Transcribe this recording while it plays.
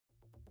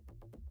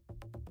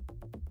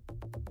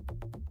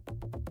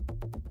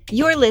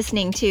You're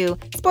listening to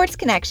Sports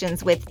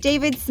Connections with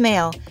David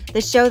Smale,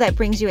 the show that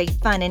brings you a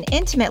fun and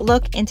intimate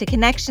look into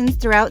connections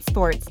throughout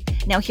sports.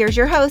 Now here's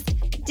your host,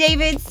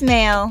 David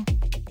Smale.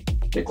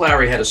 Nick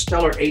Lowry had a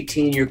stellar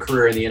 18-year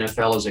career in the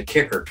NFL as a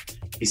kicker.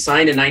 He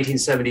signed in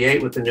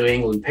 1978 with the New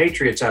England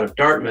Patriots out of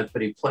Dartmouth,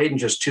 but he played in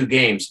just 2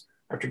 games.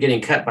 After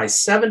getting cut by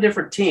 7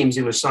 different teams,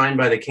 he was signed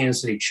by the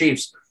Kansas City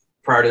Chiefs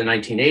prior to the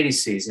 1980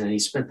 season, and he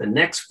spent the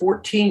next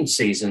 14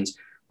 seasons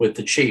with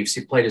the Chiefs.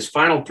 He played his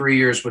final 3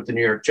 years with the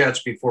New York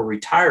Jets before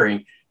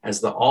retiring as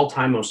the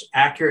all-time most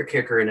accurate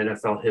kicker in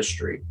NFL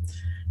history.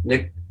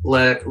 Nick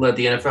led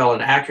the NFL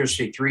in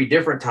accuracy 3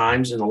 different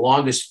times, and the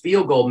longest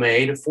field goal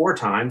made 4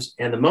 times,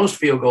 and the most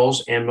field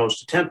goals and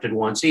most attempted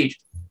once each,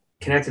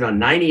 connected on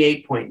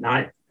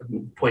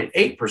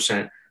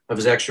 98.8% of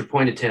his extra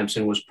point attempts,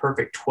 and was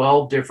perfect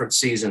 12 different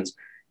seasons,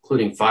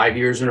 including 5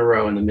 years in a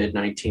row in the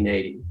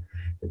mid-1980s.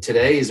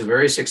 Today, he's a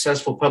very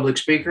successful public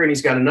speaker, and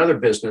he's got another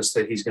business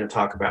that he's going to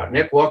talk about.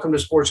 Nick, welcome to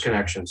Sports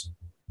Connections.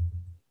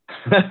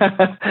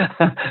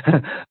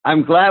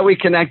 I'm glad we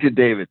connected,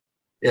 David.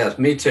 Yes,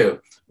 me too.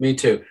 Me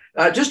too.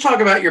 Just talk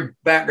about your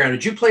background.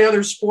 Did you play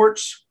other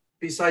sports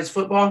besides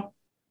football?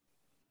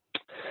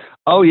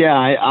 Oh, yeah.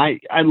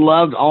 I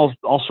loved all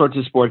sorts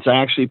of sports. I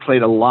actually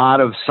played a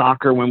lot of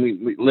soccer when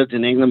we lived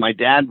in England. My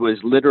dad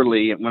was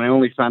literally, when I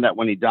only found out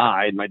when he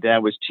died, my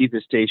dad was chief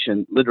of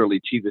station,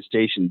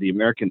 the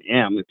American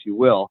M, if you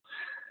will,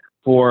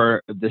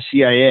 for the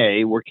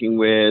CIA, working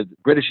with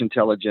British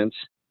intelligence.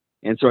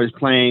 And so I was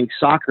playing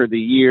soccer the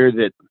year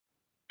that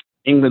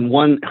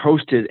England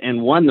hosted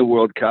and won the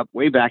World Cup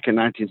way back in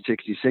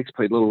 1966,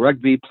 played a little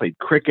rugby, played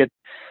cricket,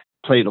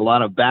 played a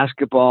lot of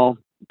basketball,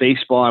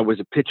 baseball. I was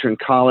a pitcher in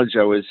college.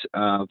 I was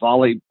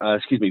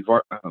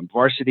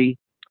varsity,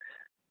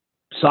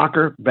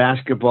 soccer,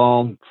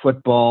 basketball,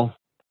 football,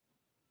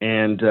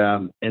 and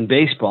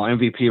baseball.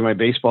 MVP of my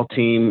baseball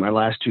team. My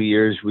last 2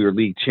 years, we were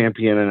league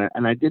champion,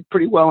 and I did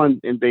pretty well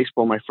in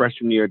baseball my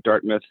freshman year at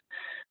Dartmouth.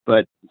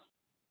 But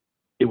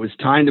it was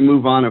time to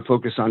move on and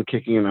focus on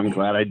kicking, and I'm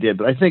glad I did.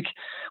 But I think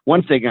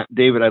one thing,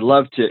 David, I'd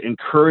love to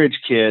encourage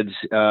kids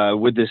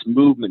with this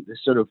movement,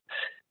 this sort of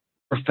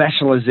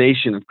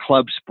professionalization of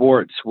club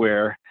sports,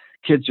 where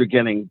kids are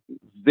getting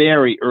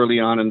very early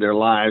on in their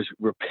lives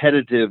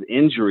repetitive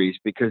injuries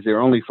because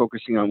they're only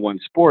focusing on one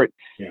sport.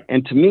 Yeah.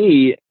 And to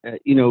me,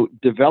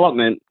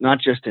 development, not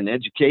just in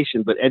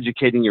education, but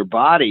educating your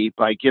body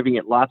by giving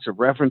it lots of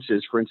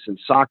references. For instance,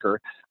 soccer,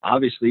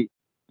 obviously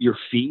your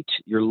feet,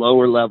 your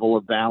lower level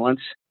of balance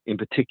in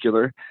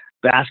particular,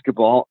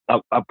 basketball,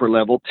 upper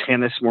level,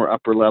 tennis, more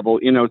upper level,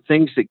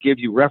 things that give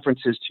you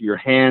references to your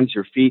hands,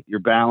 your feet, your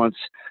balance.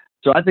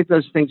 So I think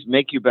those things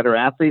make you a better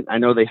athlete. I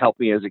know they help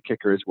me as a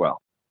kicker as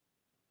well.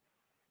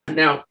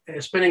 Now,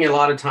 spending a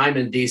lot of time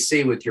in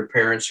D.C. with your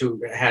parents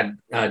who had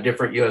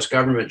different U.S.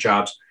 government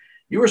jobs,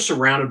 you were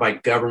surrounded by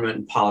government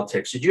and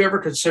politics. Did you ever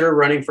consider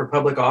running for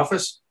public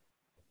office?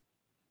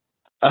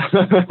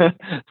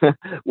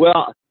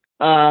 Well,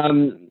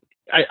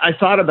 I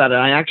thought about it.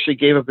 I actually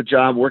gave up a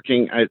job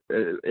working, and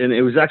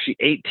it was actually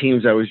 8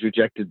 teams I was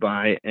rejected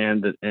by,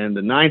 and the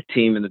 9th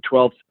team and the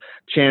 12th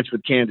chance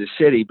with Kansas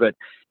City. But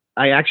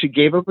I actually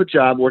gave up a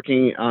job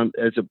working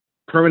as a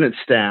permanent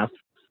staff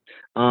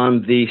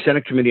on the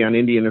Senate Committee on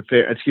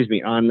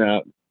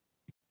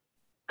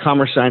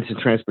Commerce, Science, and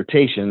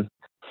Transportation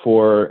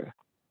for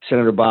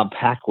Senator Bob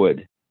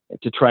Packwood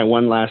to try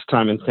one last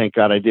time, and thank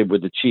God I did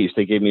with the Chiefs.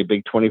 They gave me a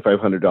big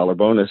 $2,500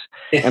 bonus,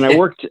 and I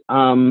worked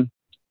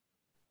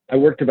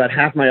about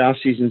half my off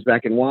seasons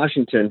back in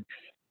Washington.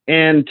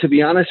 And to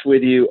be honest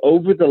with you,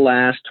 over the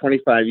last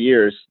 25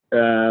 years,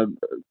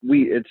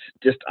 it's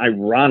just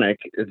ironic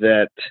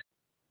that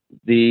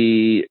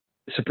the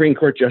Supreme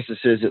Court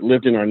justices that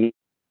lived in our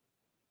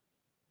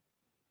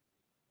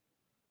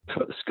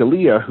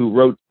Scalia, who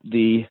wrote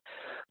the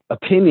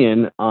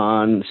opinion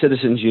on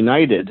Citizens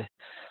United,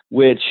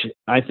 which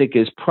I think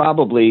is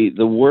probably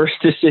the worst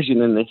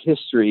decision in the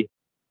history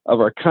of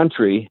our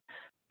country,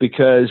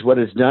 because what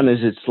it's done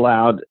is it's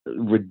allowed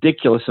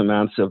ridiculous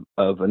amounts of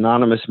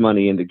anonymous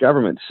money into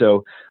government.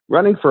 So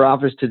running for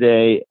office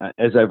today,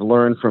 as I've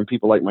learned from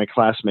people like my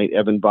classmate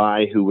Evan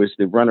Bayh, who was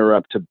the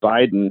runner-up to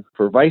Biden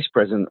for vice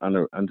president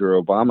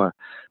under Obama,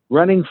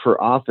 running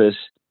for office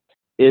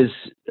is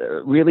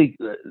really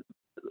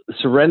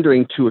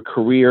surrendering to a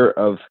career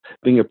of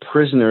being a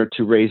prisoner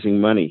to raising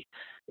money.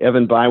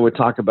 Evan Bayh would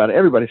talk about it.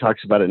 Everybody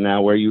talks about it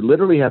now, where you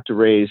literally have to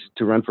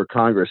run for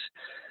Congress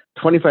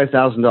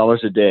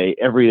 $25,000 a day,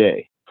 every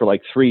day for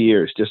like 3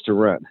 years just to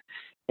run.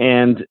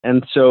 And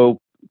so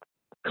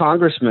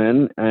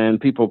congressmen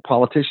and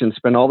politicians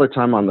spend all their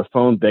time on the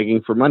phone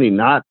begging for money,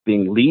 not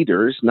being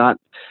leaders, not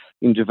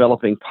in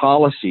developing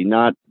policy,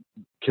 not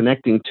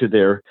connecting to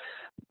their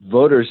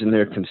voters and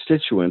their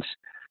constituents.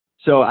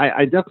 So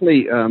I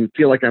definitely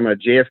feel like I'm a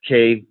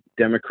JFK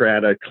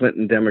Democrat, a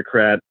Clinton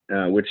Democrat,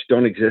 which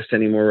don't exist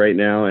anymore right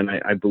now. And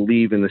I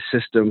believe in the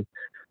system,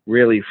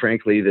 really,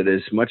 frankly, that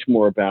is much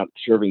more about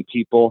serving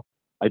people.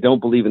 I don't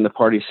believe in the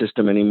party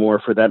system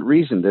anymore for that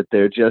reason, that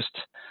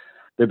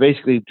they're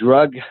basically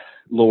drug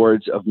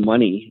lords of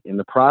money in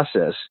the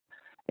process,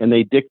 and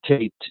they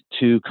dictate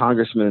to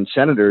congressmen and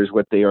senators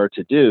what they are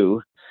to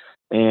do.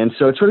 And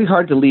so it's really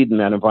hard to lead in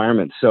that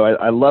environment. So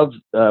I love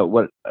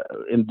what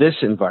in this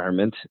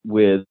environment,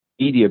 with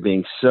media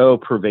being so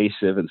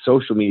pervasive and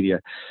social media,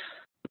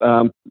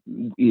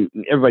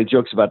 everybody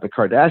jokes about the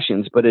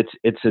Kardashians, but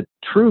it's a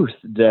truth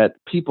that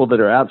people that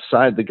are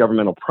outside the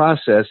governmental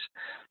process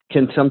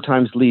can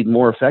sometimes lead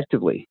more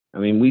effectively. I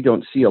mean, we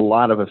don't see a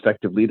lot of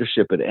effective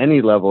leadership at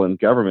any level in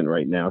government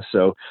right now.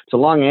 So it's a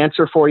long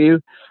answer for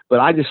you, but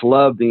I just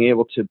love being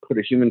able to put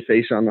a human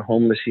face on the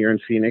homeless here in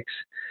Phoenix.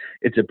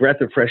 It's a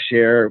breath of fresh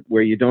air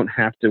where you don't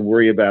have to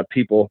worry about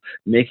people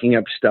making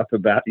up stuff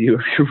about you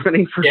if you're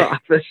running for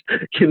office,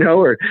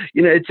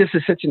 it's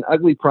just such an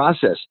ugly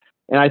process.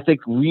 And I think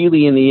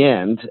really in the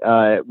end,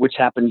 which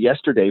happened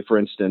yesterday, for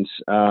instance,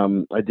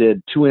 I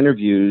did 2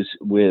 interviews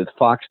with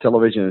Fox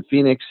Television in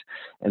Phoenix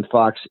and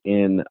Fox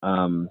in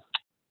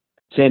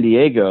San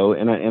Diego.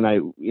 And I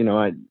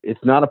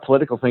it's not a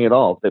political thing at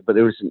all, but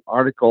there was an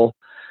article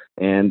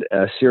and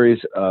a series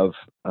of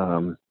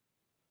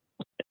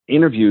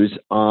interviews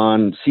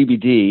on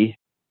CBD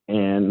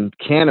and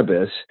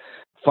cannabis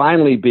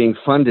finally being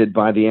funded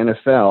by the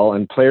NFL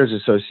and Players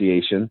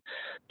Association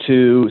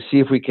to see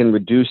if we can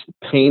reduce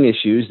pain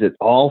issues that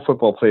all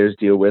football players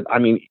deal with. I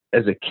mean,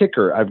 as a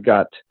kicker, I've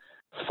got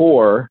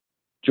 4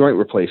 joint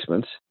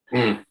replacements.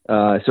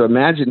 So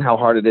imagine how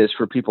hard it is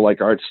for people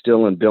like Art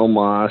Still and Bill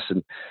Moss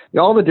and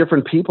all the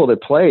different people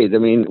that played. I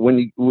mean,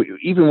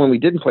 even when we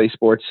didn't play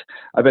sports,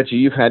 I bet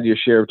you've had your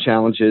share of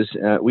challenges.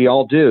 We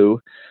all do.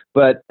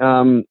 But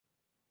to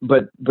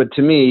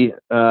me,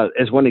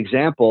 as one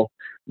example,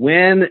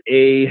 when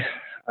a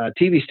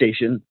TV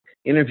station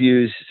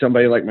interviews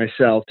somebody like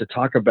myself to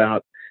talk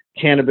about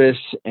cannabis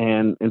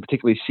and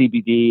particularly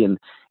CBD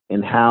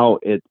and how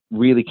it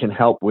really can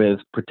help with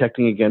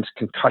protecting against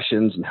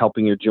concussions and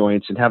helping your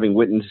joints, and having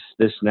witnessed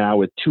this now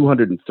with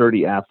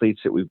 230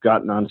 athletes that we've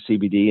gotten on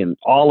CBD, and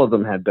all of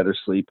them had better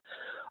sleep.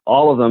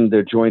 All of them,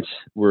 their joints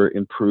were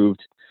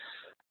improved.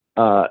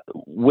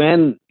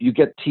 When you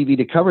get TV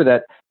to cover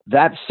that,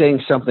 that's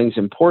saying something's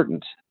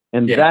important.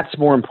 And that's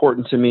more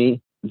important to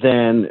me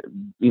than,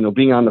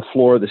 being on the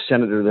floor of the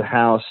Senate or the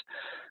House,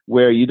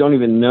 where you don't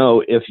even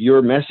know if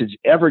your message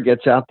ever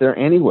gets out there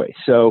anyway.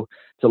 So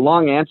it's a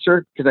long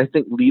answer, because I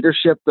think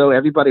leadership, though,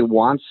 everybody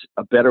wants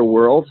a better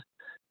world.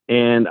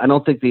 And I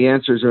don't think the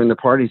answers are in the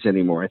parties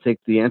anymore. I think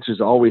the answers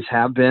always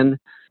have been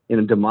in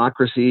a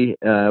democracy,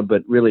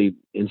 but really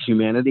in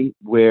humanity,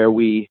 where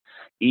we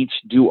each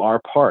do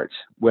our part,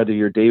 whether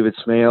you're David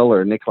Smale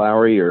or Nick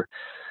Lowry or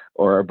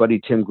our buddy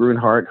Tim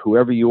Grunhart,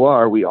 whoever you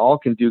are, we all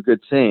can do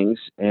good things,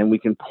 and we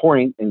can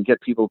point and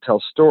get people to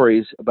tell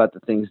stories about the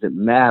things that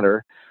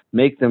matter,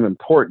 make them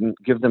important,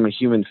 give them a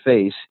human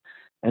face,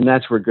 and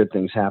that's where good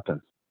things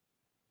happen.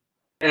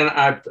 And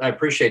I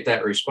appreciate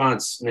that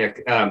response,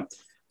 Nick.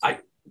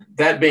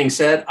 That being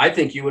said, I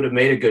think you would have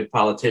made a good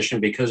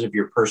politician because of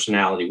your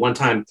personality. One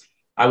time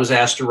I was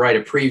asked to write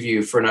a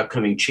preview for an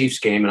upcoming Chiefs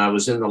game, and I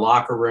was in the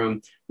locker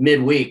room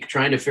midweek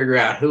trying to figure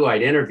out who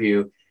I'd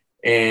interview.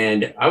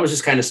 And I was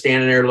just kind of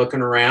standing there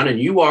looking around, and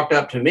you walked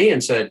up to me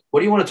and said, "What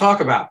do you want to talk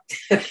about?"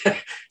 So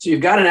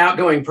you've got an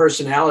outgoing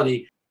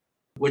personality,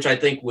 which I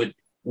think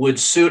would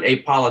suit a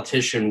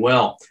politician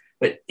well.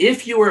 But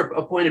if you were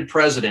appointed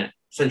president,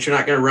 since you're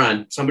not going to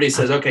run, somebody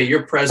says, "Okay,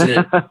 you're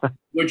president,"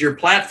 would your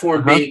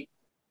platform be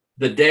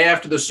the day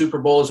after the Super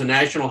Bowl is a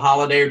national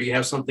holiday, or do you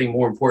have something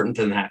more important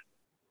than that?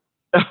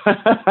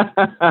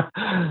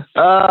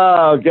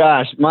 Oh,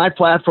 gosh. My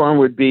platform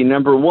would be,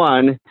 number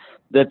one,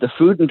 that the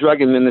Food and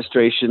Drug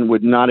Administration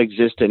would not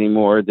exist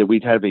anymore, that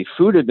we'd have a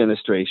food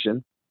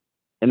administration,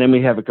 and then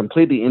we have a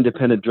completely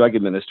independent drug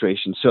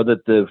administration, so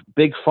that the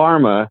big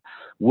pharma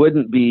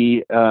wouldn't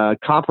be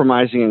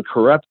compromising and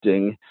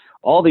corrupting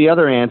all the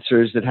other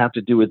answers that have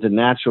to do with the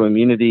natural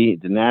immunity,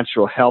 the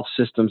natural health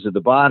systems of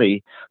the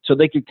body, so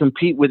they could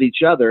compete with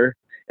each other,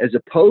 as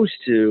opposed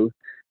to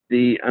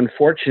the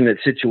unfortunate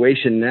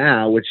situation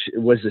now, which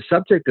was the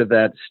subject of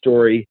that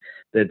story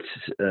that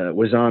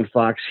was on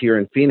Fox here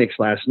in Phoenix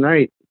last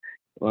night,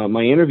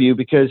 my interview,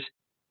 because,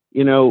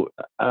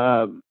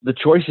 the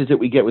choices that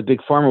we get with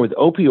Big Pharma with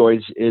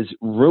opioids is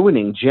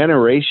ruining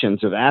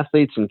generations of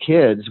athletes and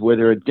kids, where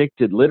they're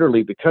addicted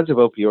literally because of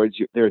opioids.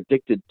 They're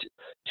addicted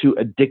to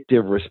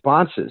addictive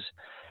responses.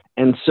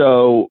 And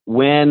so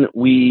when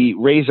we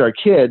raise our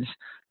kids,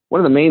 one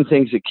of the main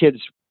things that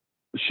kids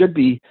should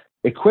be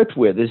equipped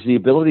with is the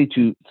ability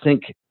to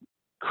think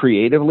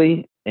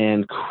creatively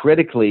and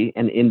critically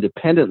and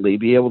independently,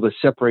 be able to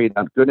separate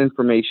out good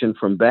information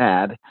from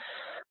bad.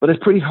 But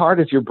it's pretty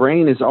hard if your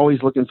brain is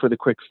always looking for the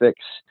quick fix.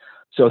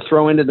 So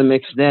throw into the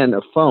mix then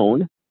a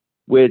phone,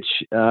 which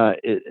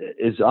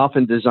is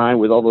often designed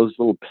with all those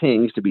little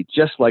pings to be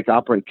just like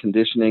operant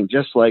conditioning,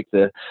 just like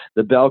the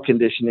Bell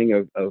conditioning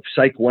of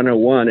Psych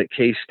 101 at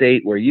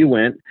K-State where you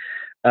went,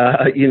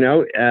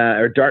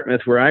 or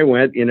Dartmouth where I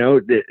went.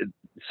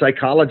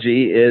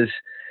 Psychology is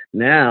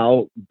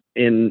now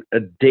in a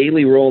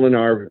daily role in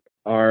our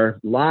our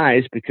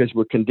lives because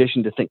we're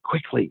conditioned to think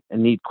quickly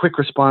and need quick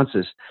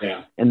responses.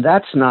 Yeah. And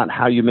that's not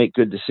how you make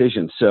good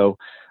decisions. So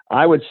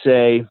I would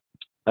say,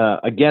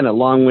 again, a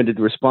long-winded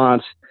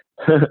response,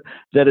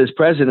 that as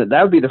president,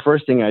 that would be the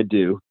first thing I'd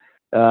do.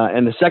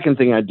 And the second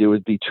thing I'd do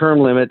would be term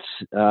limits,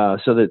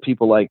 so that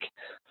people like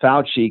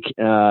Fauci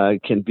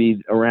can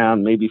be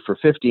around maybe for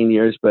 15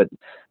 years, but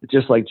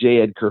just like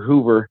J. Edgar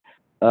Hoover,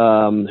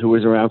 who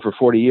was around for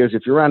 40 years,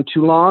 if you're around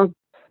too long,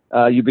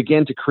 you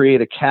begin to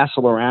create a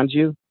castle around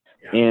you.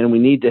 Yeah. And we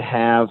need to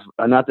have,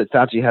 not that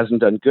Fauci hasn't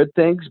done good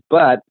things,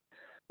 but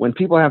when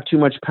people have too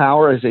much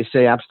power, as they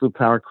say, absolute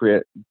power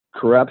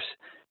corrupts.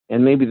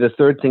 And maybe the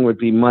third thing would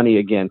be money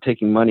again,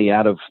 taking money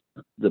out of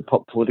the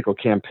political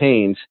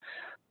campaigns,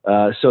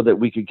 so that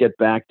we could get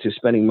back to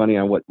spending money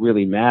on what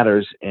really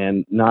matters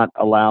and not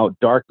allow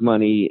dark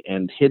money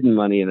and hidden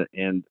money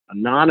and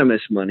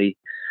anonymous money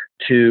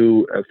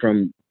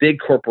from big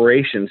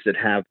corporations that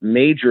have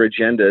major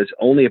agendas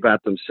only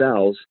about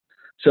themselves,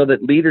 so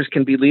that leaders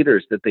can be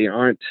leaders, that they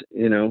aren't,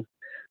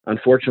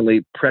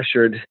 unfortunately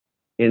pressured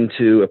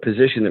into a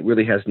position that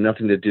really has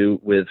nothing to do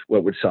with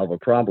what would solve a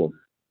problem.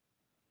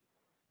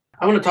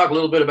 I want to talk a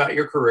little bit about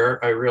your career.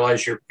 I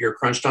realize you're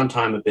crunched on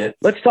time a bit.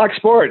 Let's talk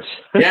sports.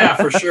 Yeah,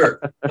 for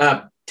sure.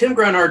 Tim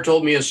Grunhard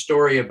told me a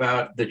story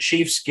about the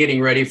Chiefs getting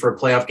ready for a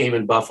playoff game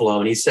in Buffalo.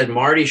 And he said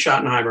Marty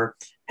Schottenheimer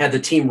had the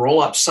team roll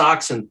up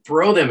socks and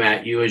throw them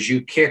at you as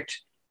you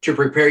kicked to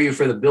prepare you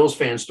for the Bills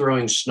fans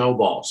throwing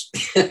snowballs.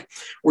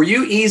 Were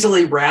you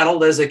easily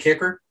rattled as a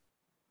kicker?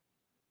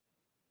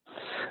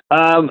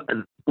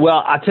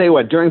 Well, I'll tell you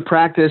what, during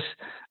practice,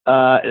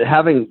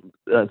 having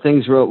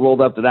things rolled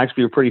up that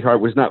actually were pretty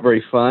hard was not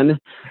very fun.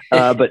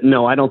 But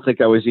no, I don't think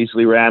I was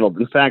easily rattled.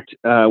 In fact,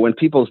 when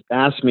people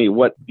ask me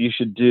what you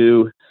should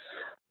do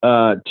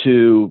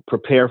to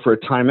prepare for a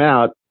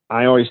timeout,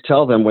 I always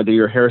tell them, whether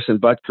you're Harrison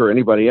Butker or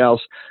anybody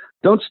else,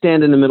 don't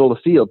stand in the middle of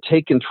the field.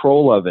 Take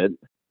control of it.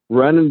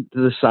 Run into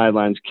the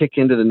sidelines, kick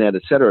into the net,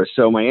 etc.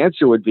 So my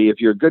answer would be, if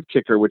you're a good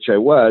kicker, which I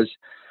was,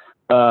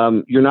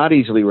 you're not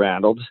easily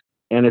rattled.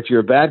 And if you're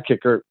a bad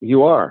kicker,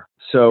 you are.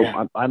 So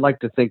yeah. I'd like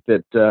to think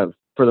that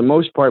for the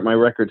most part, my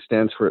record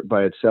stands for it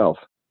by itself.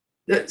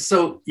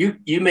 So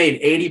you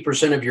made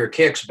 80% of your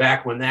kicks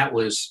back when that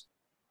was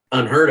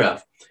unheard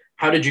of.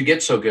 How did you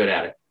get so good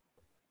at it?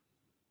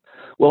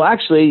 Well,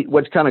 actually,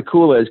 what's kind of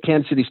cool is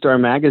Kansas City Star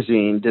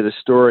Magazine did a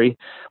story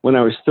when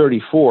I was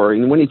 34.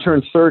 And when you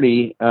turn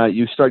 30,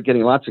 you start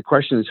getting lots of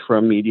questions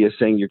from media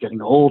saying, you're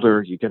getting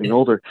older, you're getting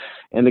older.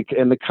 And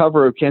the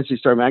cover of Kansas City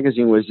Star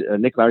Magazine was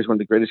Nick Lowery's one of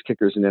the greatest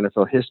kickers in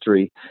NFL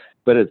history.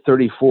 But at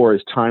 34,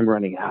 is time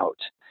running out?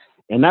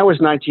 And that was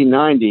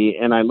 1990.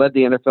 And I led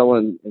the NFL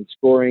in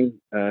scoring,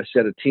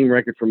 set a team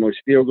record for most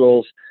field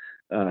goals,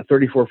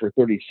 34 for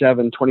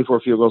 37,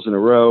 24 field goals in a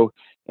row.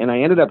 And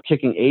I ended up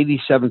kicking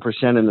 87%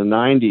 in the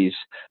 90s,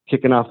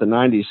 kicking off the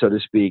 90s, so to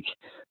speak,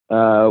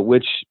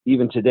 which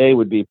even today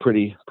would be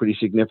pretty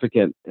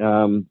significant.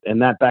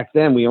 And that back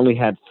then we only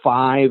had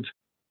 5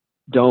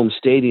 dome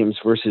stadiums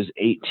versus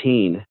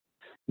 18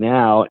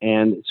 now.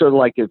 And sort of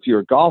like if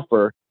you're a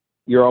golfer,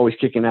 you're always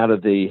kicking out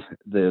of the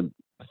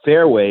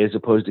fairway as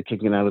opposed to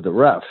kicking out of the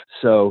rough.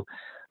 So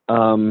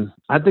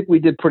I think we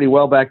did pretty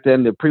well back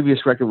then. The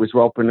previous record was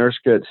Rolf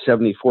Benirschke at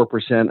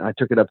 74%. I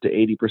took it up to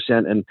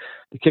 80%. And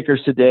the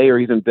kickers today are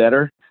even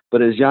better.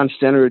 But as Jan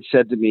Stenerud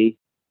said to me,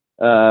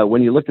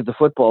 when you look at the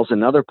footballs,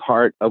 another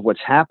part of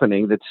what's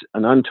happening that's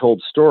an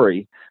untold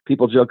story.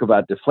 People joke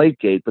about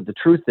Deflategate, but the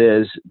truth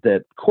is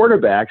that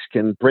quarterbacks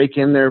can break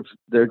in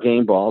their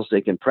game balls.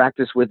 They can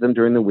practice with them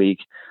during the week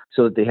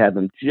so that they have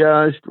them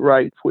just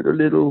right for the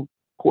little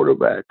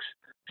quarterbacks.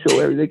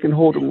 So they can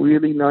hold them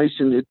really nice,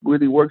 and it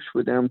really works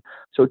for them.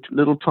 So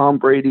little Tom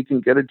Brady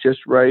can get it just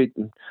right,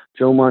 and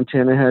Joe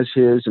Montana has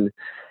his. And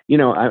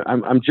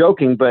I'm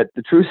joking, but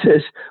the truth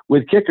is,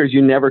 with kickers,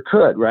 you never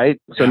could, right?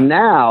 So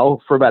now,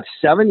 for about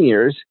 7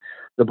 years,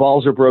 the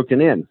balls are broken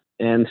in.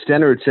 And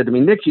Stenerud said to me,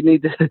 Nick, you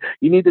need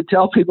to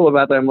tell people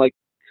about that. I'm like,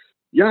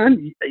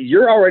 Jan,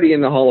 you're already in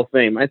the Hall of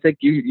Fame. I think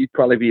you'd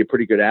probably be a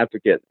pretty good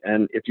advocate.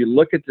 And if you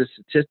look at the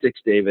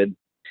statistics, David,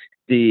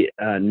 the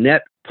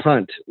net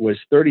punt was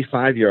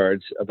 35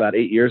 yards about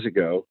 8 years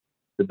ago,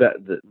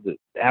 the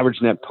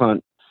average net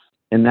punt,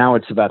 and now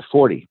it's about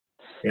 40.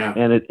 Yeah.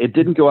 And it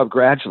didn't go up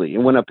gradually. It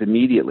went up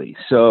immediately.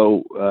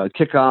 So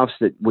kickoffs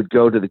that would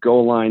go to the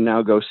goal line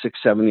now go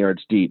 6-7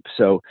 yards deep.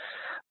 So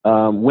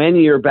when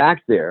you're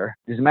back there,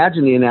 just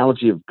imagine the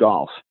analogy of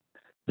golf,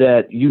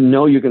 that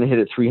you're going to hit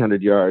it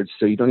 300 yards,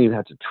 so you don't even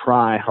have to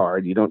try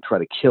hard. You don't try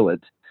to kill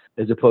it,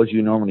 as opposed to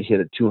you normally hit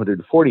it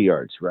 240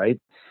 yards, right?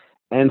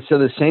 And so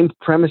the same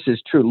premise is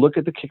true. Look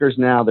at the kickers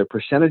now. Their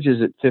percentages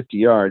at 50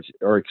 yards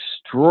are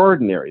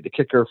extraordinary. The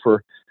kicker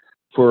for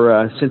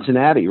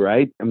Cincinnati,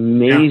 right?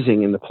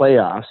 Amazing in the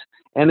playoffs.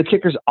 And the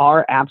kickers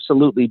are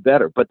absolutely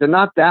better, but they're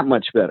not that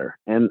much better.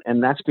 And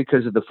that's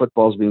because of the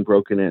footballs being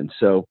broken in.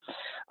 So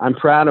I'm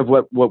proud of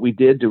what we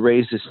did to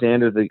raise the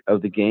standard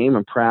of the game.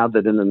 I'm proud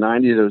that in the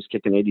 90s I was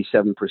kicking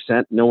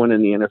 87%. No one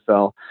in the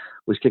NFL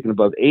was kicking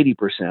above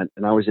 80%,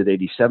 and I was at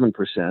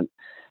 87%.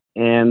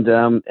 And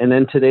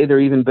then today they're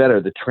even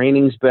better. The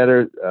training's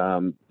better.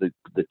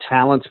 The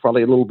talent's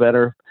probably a little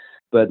better,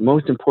 but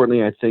most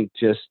importantly, I think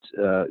just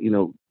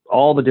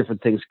all the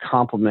different things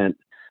complement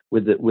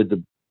with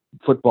the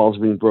footballs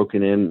being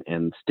broken in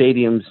and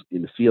stadiums,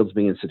 the fields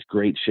being in such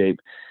great shape.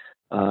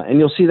 And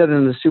you'll see that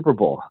in the Super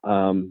Bowl.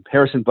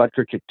 Harrison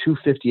Butker kicked 2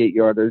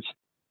 58-yarders.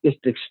 Just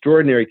an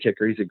extraordinary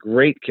kicker. He's a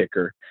great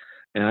kicker.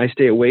 And I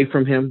stay away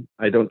from him.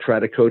 I don't try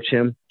to coach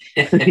him.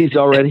 I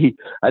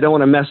don't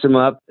want to mess him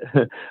up.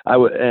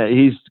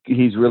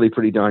 He's really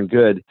pretty darn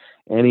good.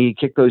 And he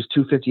kicked those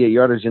 2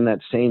 58-yarders in that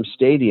same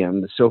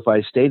stadium, the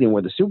SoFi Stadium,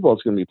 where the Super Bowl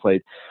is going to be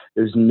played.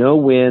 There's no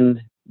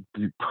wind,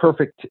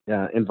 perfect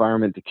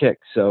environment to kick.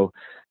 So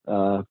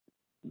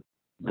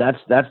that's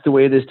the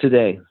way it is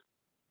today.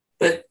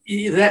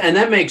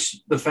 That makes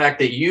the fact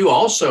that you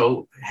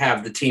also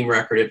have the team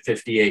record at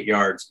 58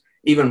 yards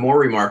even more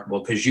remarkable,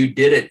 because you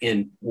did it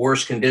in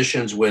worse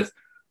conditions with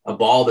a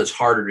ball that's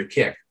harder to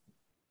kick.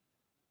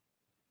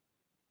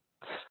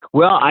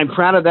 Well, I'm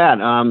proud of that.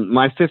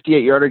 My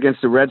 58-yarder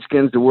against the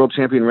Redskins, the world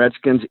champion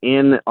Redskins,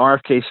 in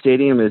RFK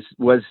Stadium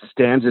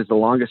stands as the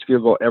longest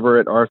field goal ever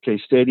at RFK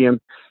Stadium,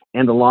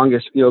 and the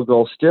longest field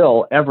goal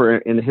still ever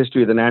in the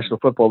history of the National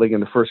Football League in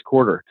the first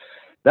quarter.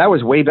 That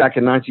was way back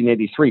in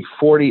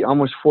 1983,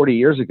 almost 40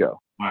 years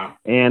ago. Wow.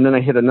 And then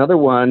I hit another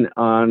one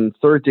on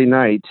Thursday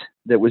night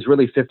that was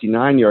really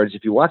 59 yards.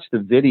 If you watch the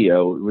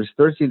video, it was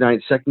Thursday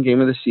night, second game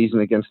of the season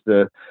against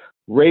the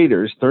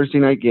Raiders, Thursday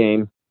night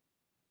game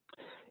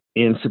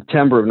in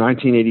September of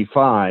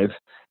 1985.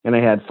 And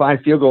I had 5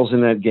 field goals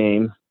in that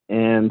game.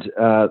 And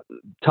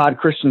Todd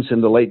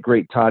Christensen, the late,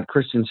 great Todd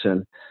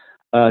Christensen,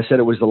 said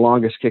it was the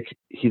longest kick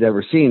he'd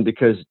ever seen,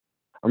 because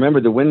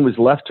remember, the wind was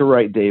left to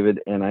right, David,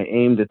 and I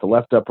aimed at the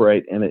left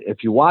upright. And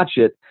if you watch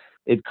it,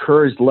 it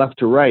curves left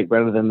to right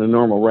rather than the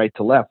normal right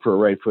to left for a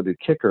right-footed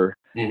kicker,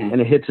 and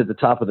it hits at the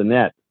top of the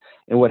net.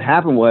 And what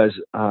happened was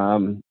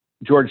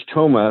George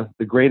Toma,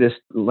 the greatest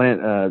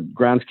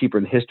groundskeeper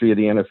in the history of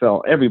the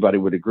NFL, everybody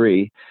would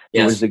agree,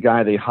 yes, was the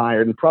guy they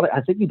hired, and probably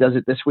I think he does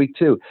it this week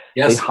too.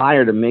 Yes. They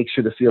hired to make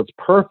sure the field's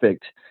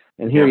perfect,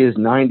 and here he is,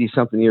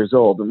 90-something years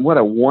old, and what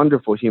a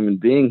wonderful human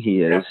being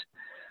he is.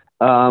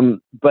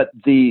 But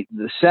the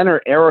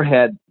center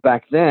arrowhead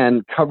back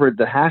then covered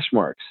the hash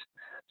marks.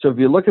 So if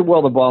you look at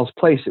where the ball's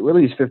placed, it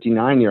really is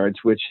 59 yards,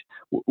 which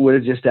would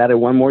have just added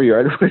one more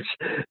yard, which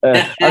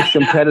us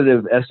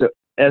competitive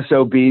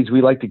SOBs, we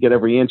like to get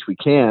every inch we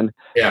can.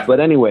 Yeah. But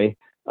anyway,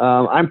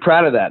 I'm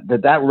proud of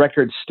that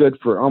record stood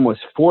for almost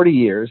 40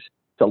 years.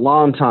 It's a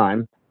long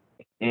time.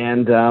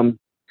 And,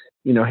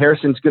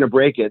 Harrison's going to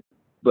break it,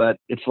 but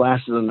it's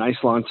lasted a nice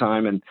long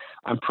time. And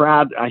I'm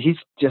proud. He's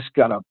just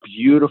got a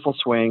beautiful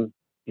swing.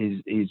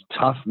 He's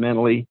tough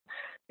mentally,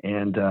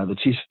 and the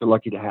Chiefs are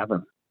lucky to have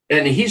him.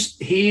 And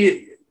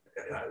he,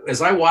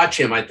 as I watch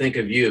him, I think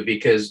of you,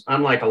 because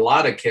unlike a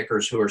lot of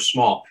kickers who are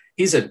small,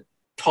 he's a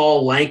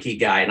tall, lanky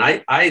guy.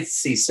 And I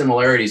see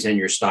similarities in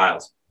your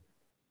styles.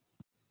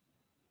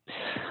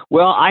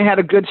 Well, I had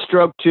a good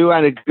stroke too. I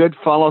had a good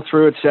follow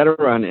through, et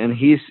cetera. And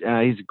he's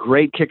a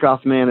great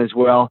kickoff man as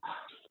well.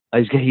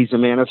 He's a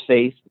man of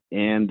faith,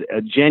 and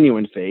a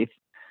genuine faith.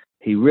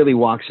 He really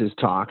walks his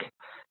talk.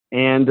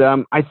 And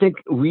I think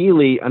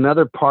really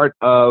another part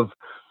of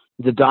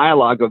the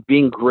dialogue of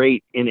being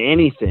great in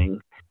anything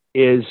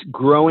is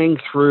growing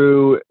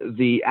through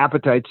the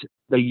appetites,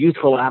 the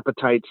youthful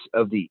appetites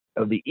of the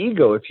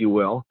ego, if you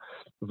will,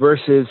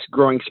 versus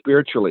growing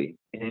spiritually.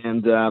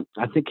 And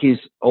I think he's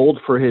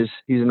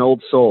an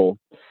old soul,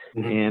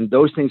 and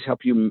those things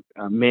help you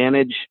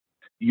manage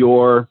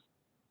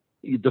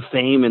the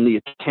fame and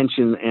the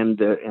attention and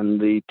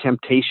the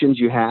temptations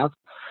you have.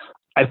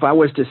 If I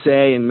was to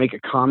say and make a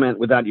comment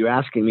without you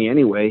asking me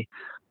anyway,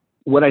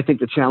 what I think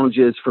the challenge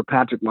is for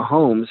Patrick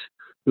Mahomes,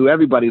 who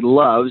everybody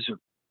loves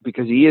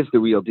because he is the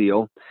real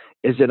deal,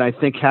 is that I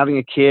think having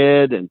a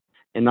kid and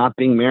not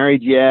being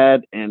married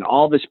yet and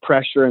all this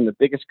pressure and the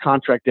biggest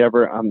contract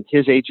ever,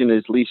 his agent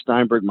is Lee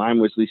Steinberg, mine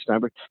was Lee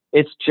Steinberg.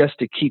 It's just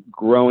to keep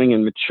growing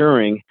and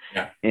maturing.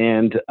 Yeah.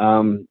 And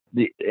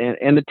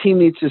the team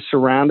needs to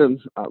surround him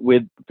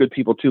with good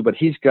people too, but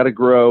he's got to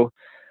grow,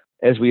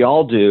 as we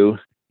all do,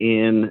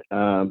 in,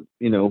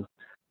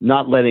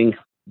 not letting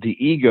the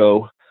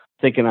ego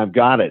thinking I've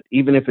got it,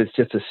 even if it's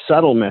just a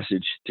subtle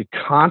message, to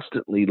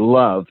constantly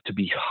love, to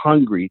be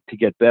hungry to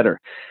get better.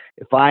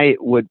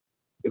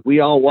 If we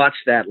all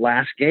watched that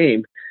last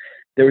game,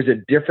 there was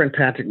a different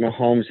Patrick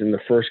Mahomes in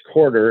the first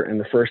quarter and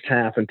the first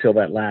half until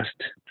that last,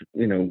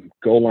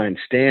 goal line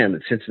stand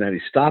that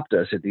Cincinnati stopped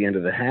us at the end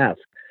of the half.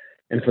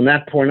 And from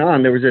that point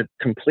on, there was a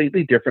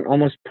completely different,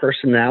 almost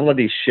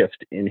personality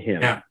shift in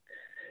him. Yeah.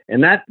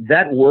 And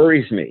that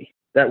worries me.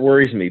 That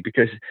worries me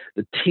because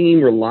the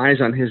team relies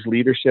on his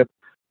leadership.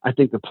 I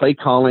think the play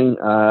calling,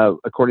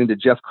 according to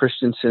Jeff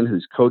Christensen,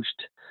 who's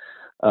coached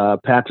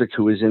Patrick,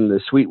 who was in the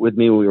suite with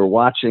me when we were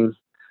watching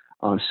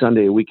on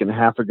Sunday a week and a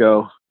half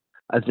ago,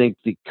 I think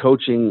the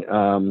coaching,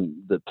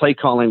 the play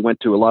calling went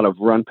to a lot of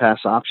run pass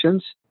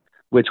options,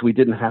 which we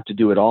didn't have to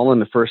do at all in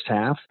the first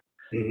half.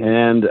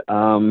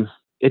 Mm-hmm.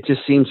 it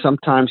just seems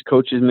sometimes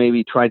coaches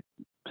maybe try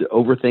to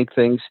overthink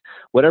things.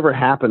 Whatever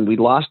happened, we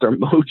lost our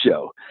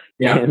mojo.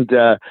 Yeah.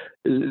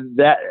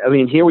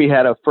 And here we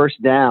had a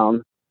first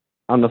down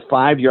on the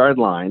 5-yard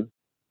line,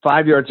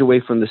 5 yards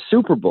away from the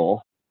Super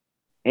Bowl.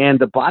 And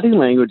the body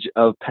language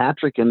of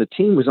Patrick and the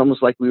team was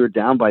almost like we were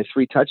down by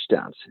 3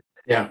 touchdowns.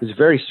 Yeah. It was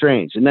very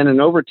strange. And then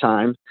in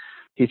overtime,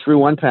 he threw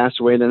one pass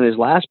away, and then his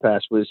last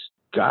pass was,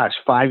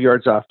 5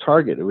 yards off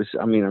target. It was,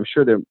 I'm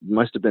sure there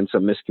must have been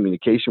some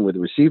miscommunication with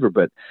the receiver,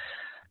 but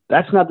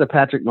that's not the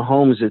Patrick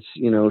Mahomes.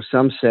 It's,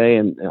 some say,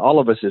 and all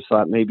of us have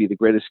thought maybe the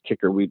greatest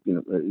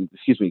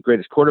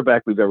greatest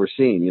quarterback we've ever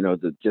seen,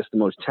 just the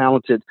most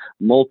talented,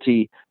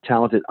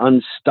 multi-talented,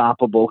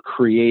 unstoppable,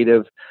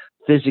 creative,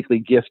 physically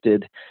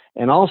gifted,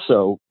 and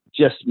also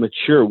just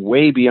mature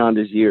way beyond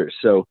his years.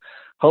 So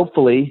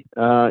hopefully,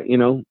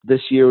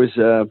 this year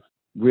was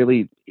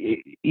really,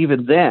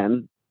 even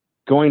then,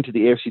 going to the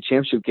AFC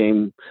Championship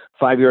game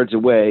 5 yards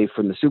away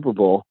from the Super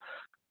Bowl,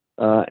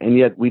 and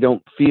yet we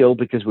don't feel,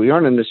 because we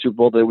aren't in the Super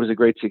Bowl, that it was a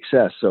great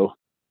success. So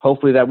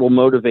hopefully that will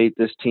motivate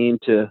this team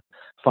to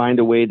find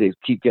a way to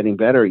keep getting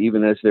better,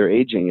 even as they're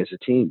aging as a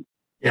team.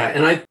 Yeah,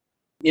 and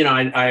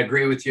I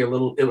agree with you a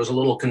little. It was a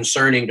little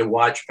concerning to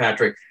watch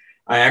Patrick.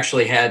 I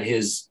actually had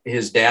his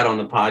dad on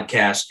the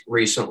podcast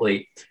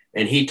recently,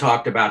 and he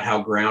talked about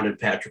how grounded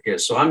Patrick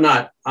is. So I'm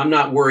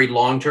not worried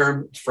long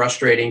term. It's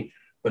frustrating,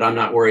 but I'm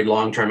not worried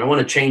long term. I want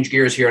to change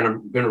gears here, and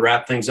I'm going to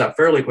wrap things up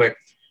fairly quick.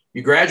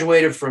 You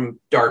graduated from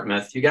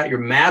Dartmouth. You got your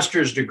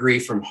master's degree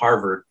from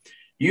Harvard.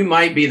 You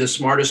might be the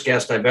smartest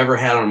guest I've ever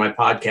had on my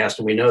podcast,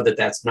 and we know that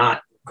that's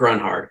not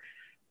Grunhard.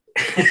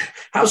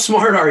 How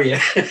smart are you?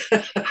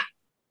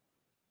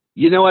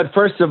 You know what?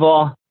 First of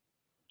all,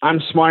 I'm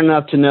smart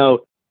enough to know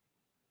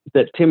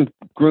that Tim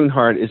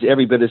Grunhard is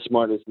every bit as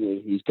smart as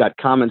me. He's got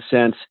common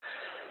sense.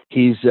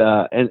 He's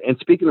and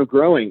speaking of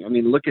growing,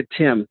 look at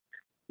Tim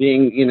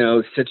being,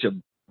 such a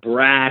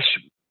brash,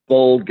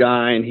 bold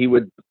guy, and he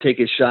would take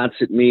his shots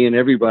at me and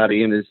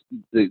everybody in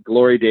the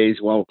glory days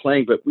while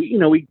playing. But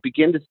we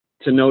begin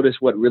to notice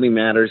what really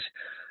matters.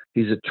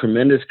 He's a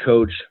tremendous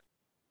coach.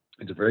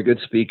 He's a very good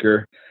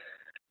speaker.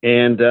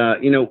 And,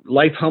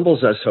 life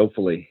humbles us,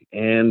 hopefully.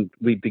 And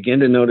we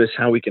begin to notice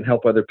how we can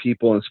help other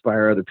people,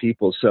 inspire other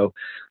people. So,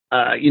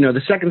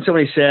 the second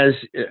somebody says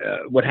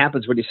what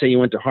happens when you say you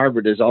went to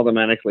Harvard is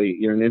automatically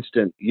you're an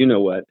instant,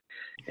 what.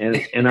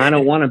 And I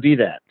don't want to be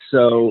that.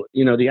 So,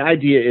 the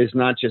idea is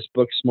not just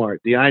book smart.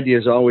 The idea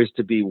is always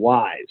to be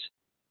wise.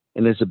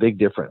 And there's a big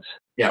difference.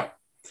 Yeah.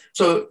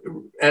 So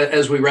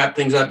as we wrap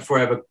things up, before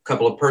I have a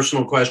couple of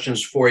personal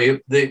questions for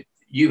you,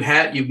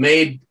 you've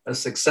made a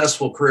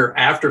successful career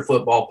after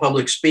football,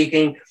 public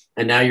speaking,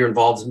 and now you're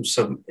involved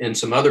in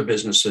some other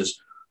businesses.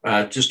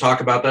 Just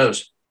talk about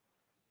those.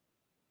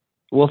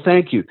 Well,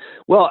 thank you.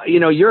 Well,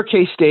 you're a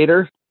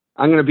K-Stater.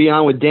 I'm going to be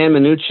on with Dan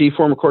Minucci,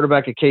 former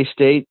quarterback at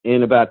K-State,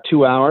 in about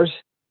 2 hours,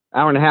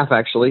 hour and a half,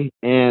 actually.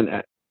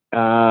 And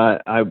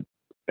I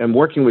am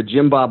working with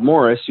Jim Bob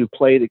Morris, who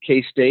played at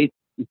K-State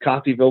in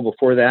Coffeyville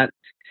before that.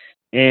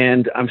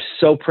 And I'm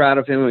so proud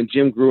of him. And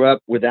Jim grew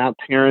up without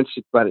parents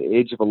by the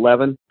age of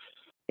 11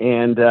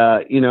 and,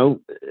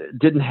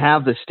 didn't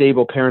have the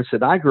stable parents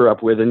that I grew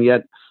up with. And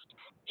yet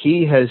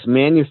he has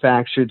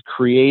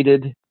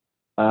created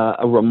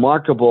a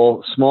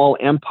remarkable small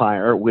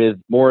empire with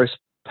Morris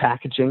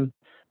Packaging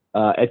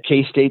at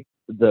K-State,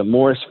 the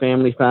Morris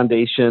Family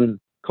Foundation,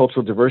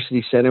 Cultural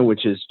Diversity Center,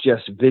 which is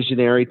just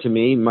visionary to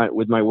me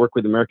with my work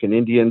with American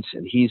Indians.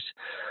 And he's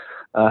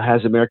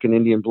has American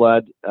Indian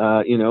blood.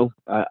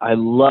 I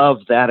love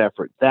that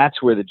effort.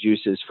 That's where the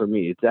juice is for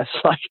me. That's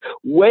like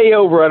way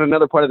over on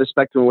another part of the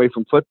spectrum away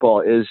from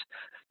football is,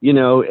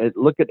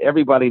 look at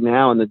everybody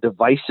now and the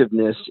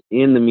divisiveness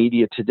in the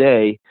media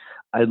today.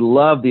 I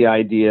love the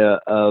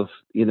idea of,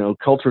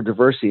 cultural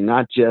diversity,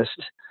 not just,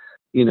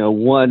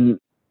 one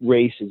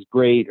race is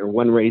great or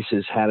one race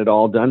has had it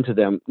all done to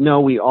them. No,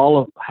 we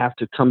all have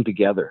to come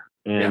together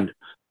and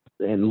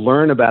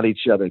learn about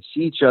each other and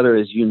see each other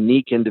as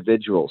unique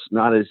individuals,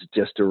 not as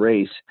just a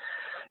race.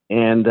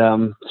 And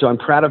so I'm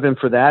proud of him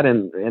for that.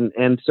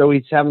 And so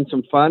he's having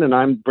some fun. And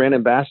I'm brand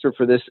ambassador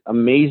for this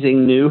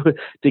amazing new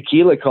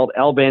tequila called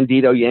El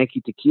Bandito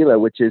Yankee Tequila,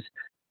 which is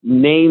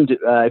named,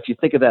 if you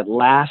think of that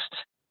last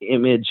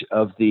image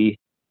of the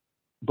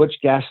Butch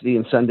Cassidy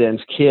and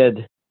Sundance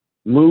Kid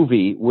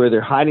movie where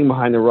they're hiding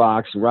behind the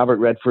rocks and Robert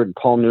Redford and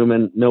Paul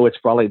Newman know it's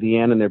probably the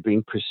end and they're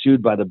being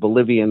pursued by the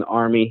Bolivian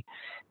army.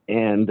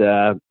 And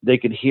they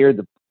could hear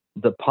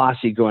the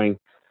posse going,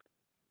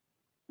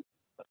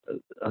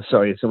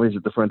 sorry, somebody's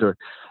at the front door.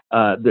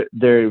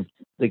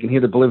 They can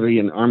hear the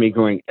Bolivian army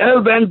going,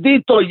 El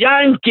Bandito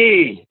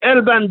Yankee,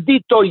 El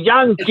Bandito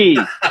Yankee.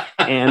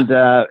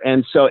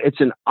 And so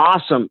it's an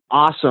awesome,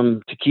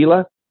 awesome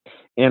tequila.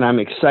 And I'm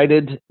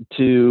excited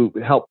to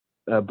help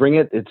bring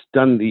it. It's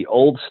done the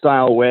old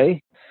style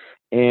way.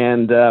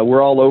 And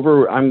we're all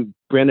over. I'm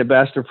brand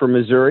ambassador for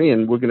Missouri,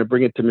 and we're going to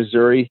bring it to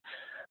Missouri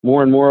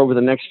more and more over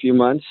the next few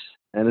months.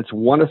 And it's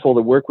wonderful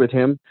to work with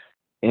him.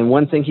 And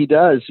one thing he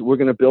does, we're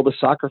going to build a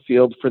soccer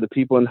field for the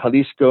people in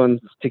Jalisco and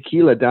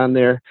tequila down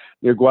there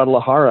near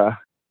Guadalajara,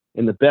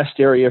 in the best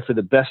area for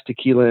the best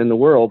tequila in the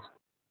world.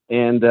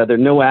 And there are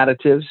no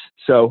additives.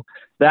 So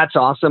that's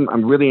awesome.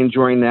 I'm really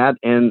enjoying that.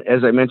 And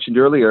as I mentioned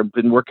earlier, I've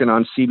been working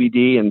on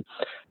CBD and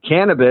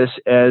cannabis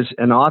as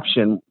an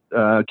option.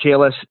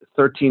 KLS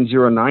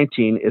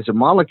 13019 is a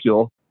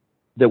molecule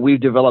that we've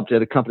developed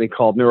at a company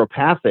called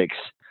Neuropathics,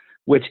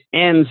 which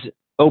ends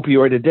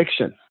opioid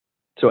addiction.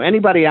 So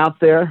anybody out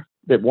there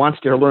that wants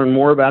to learn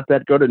more about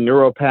that, go to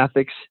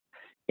Neuropathics,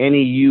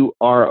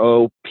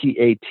 Neuropathix,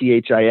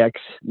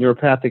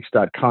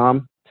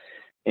 neuropathics.com.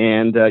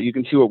 And you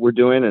can see what we're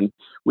doing, and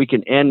we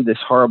can end this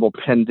horrible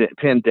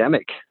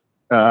pandemic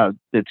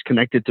that's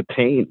connected to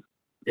pain.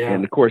 Yeah.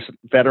 And of course,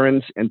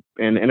 veterans and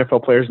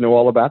NFL players know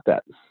all about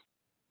that.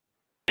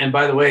 And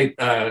by the way,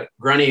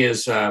 Grunny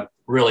is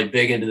really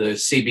big into the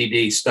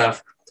CBD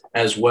stuff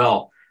as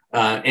well.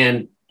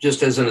 And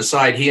just as an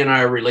aside, he and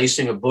I are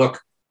releasing a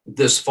book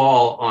this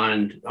fall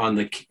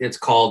it's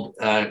called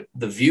The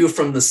View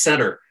from the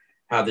Center,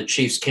 how the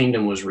Chiefs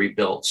Kingdom was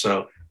rebuilt.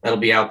 So that'll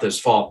be out this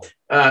fall.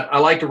 I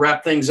like to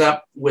wrap things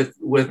up with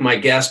my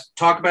guest.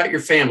 Talk about your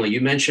family.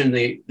 You mentioned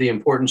the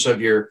importance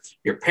of your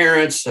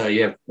parents.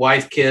 You have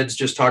wife, kids.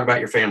 Just talk about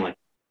your family.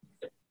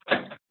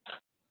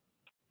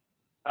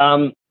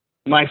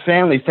 My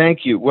family,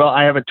 thank you. Well,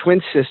 I have a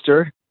twin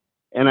sister,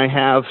 and I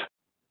have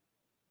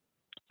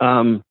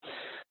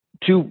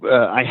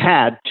I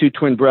had two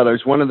twin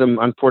brothers. One of them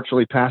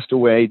unfortunately passed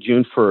away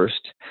June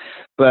 1st.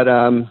 But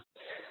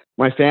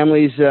my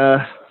family's,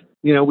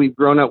 we've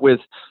grown up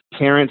with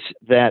parents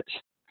that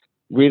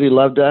really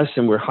loved us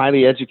and were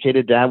highly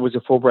educated. Dad was a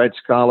Fulbright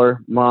scholar.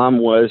 Mom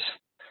was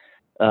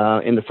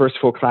in the first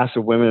full class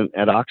of women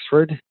at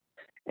Oxford.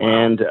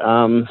 And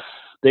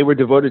they were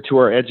devoted to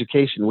our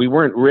education. We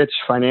weren't rich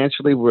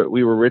financially.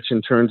 We were rich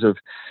in terms of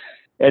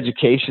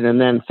education. And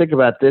then think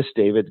about this,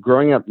 David,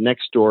 growing up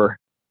next door,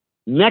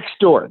 not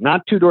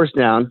two doors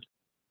down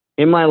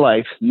in my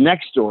life,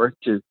 next door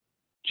to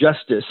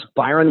Justice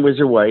Byron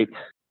Whizzer White,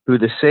 who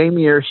the same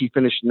year he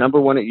finished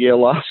 #1 at Yale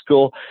Law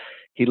School.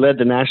 He led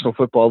the National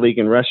Football League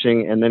in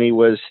rushing, and then he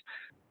was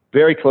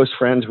very close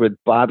friends with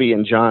Bobby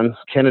and John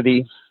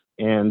Kennedy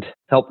and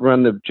helped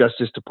run the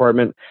Justice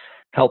Department,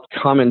 helped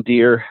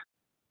commandeer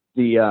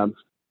the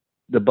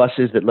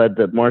buses that led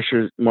the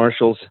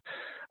marshals,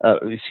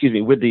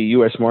 with the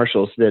U.S.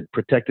 Marshals that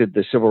protected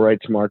the civil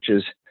rights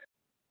marchers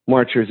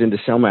into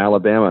Selma,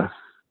 Alabama.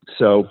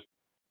 So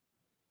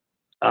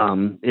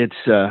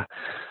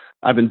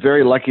I've been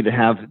very lucky to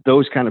have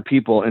those kind of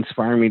people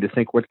inspire me to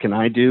think, what can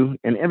I do?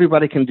 And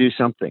everybody can do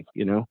something,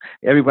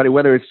 everybody,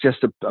 whether it's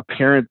just a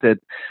parent that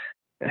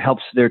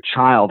helps their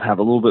child have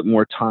a little bit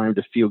more time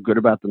to feel good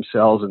about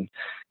themselves and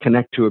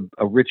connect to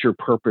a richer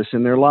purpose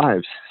in their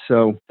lives.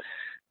 So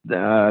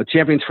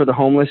Champions for the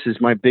Homeless is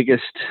my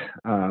biggest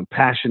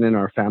passion in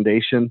our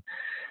foundation.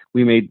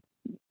 We made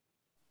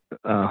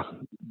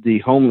the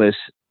homeless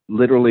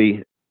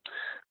literally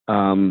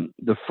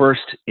the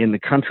first in the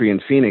country in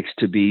Phoenix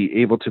to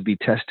be able to be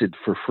tested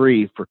for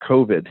free for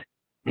COVID.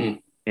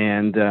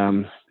 And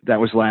that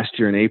was last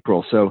year in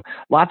April. So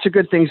lots of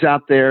good things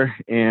out there.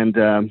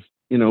 And,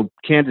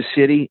 Kansas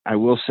City, I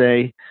will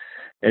say,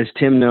 as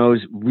Tim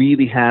knows,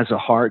 really has a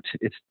heart.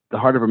 It's the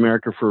heart of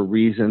America for a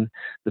reason.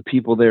 The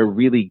people there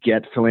really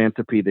get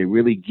philanthropy. They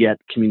really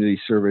get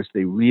community service.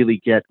 They really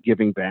get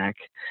giving back.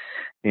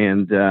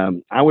 And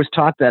I was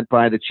taught that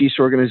by the Chiefs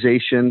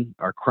organization,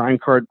 our Crime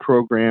Card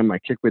program, my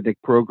Kick with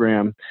Nick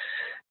program.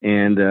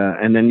 And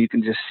then you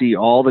can just see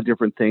all the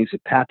different things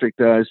that Patrick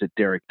does, that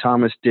Derek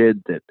Thomas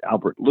did, that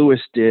Albert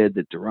Lewis did,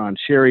 that Duron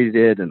Sherry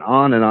did, and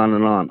on and on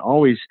and on.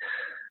 Always,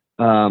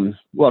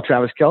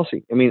 Travis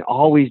Kelce.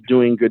 Always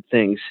doing good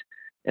things.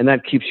 And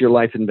that keeps your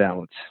life in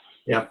balance.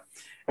 Yeah.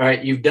 All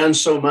right. You've done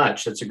so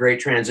much. That's a great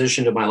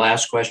transition to my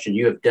last question.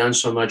 You have done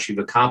so much. You've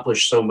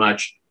accomplished so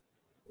much.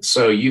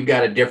 So you've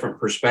got a different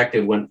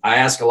perspective. When I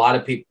ask a lot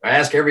of people, I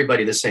ask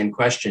everybody the same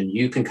question.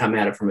 You can come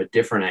at it from a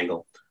different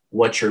angle.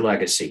 What's your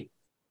legacy?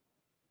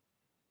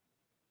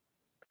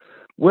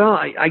 Well,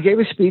 I gave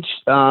a speech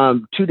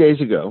 2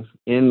 days ago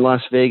in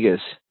Las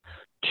Vegas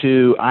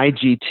to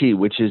IGT,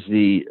 which is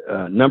the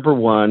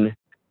 #1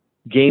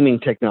 gaming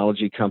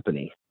technology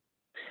company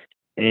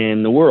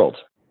in the world.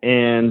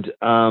 And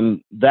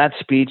that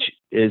speech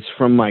is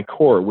from my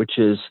core, which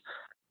is,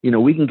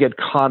 we can get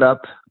caught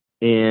up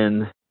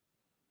in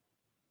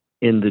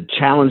the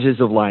challenges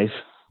of life,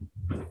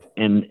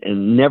 and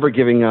never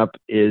giving up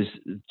is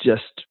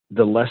just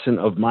the lesson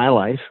of my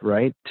life,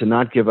 right? To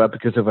not give up,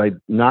 because if I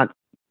not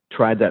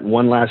tried that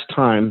one last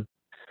time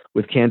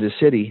with Kansas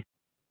City,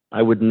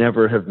 I would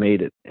never have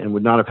made it and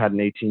would not have had an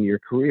 18-year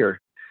career.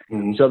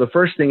 Mm-hmm. So the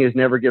first thing is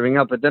never giving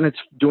up, but then it's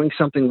doing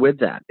something with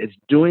that. It's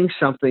doing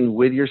something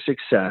with your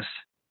success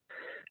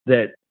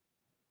that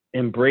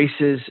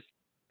embraces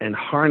and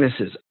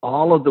harnesses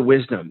all of the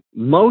wisdom,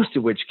 most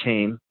of which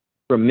came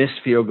from missed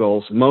field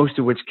goals, most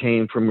of which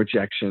came from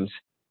rejections,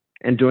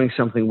 and doing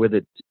something with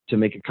it to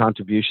make a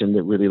contribution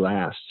that really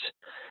lasts.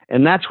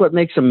 And that's what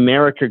makes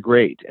America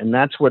great. And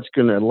that's what's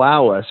going to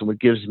allow us, and what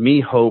gives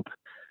me hope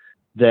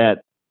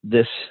that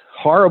this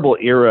horrible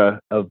era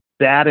of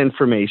bad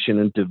information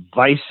and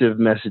divisive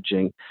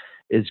messaging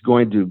is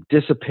going to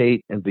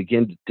dissipate and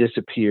begin to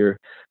disappear,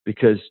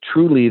 because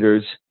true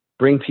leaders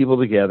bring people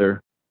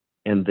together,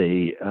 and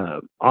they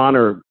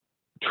honor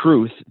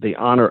truth, they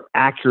honor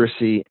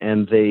accuracy,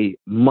 and they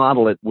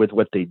model it with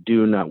what they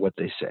do, not what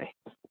they say.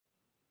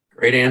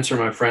 Great answer,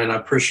 my friend. I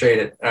appreciate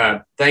it.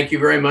 Thank you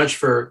very much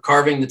for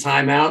carving the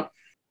time out,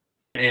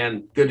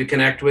 and good to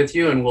connect with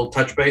you, and we'll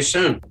touch base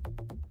soon.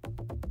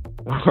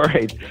 All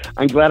right.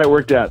 I'm glad it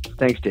worked out.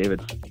 Thanks,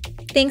 David.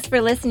 Thanks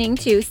for listening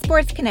to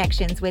Sports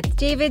Connections with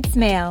David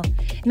Smale.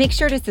 Make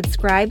sure to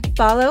subscribe,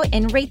 follow,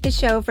 and rate the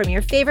show from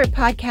your favorite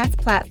podcast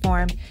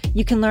platform.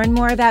 You can learn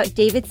more about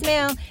David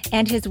Smale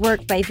and his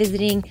work by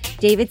visiting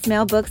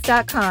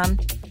davidsmalebooks.com.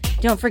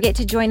 Don't forget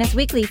to join us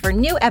weekly for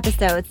new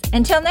episodes.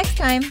 Until next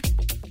time.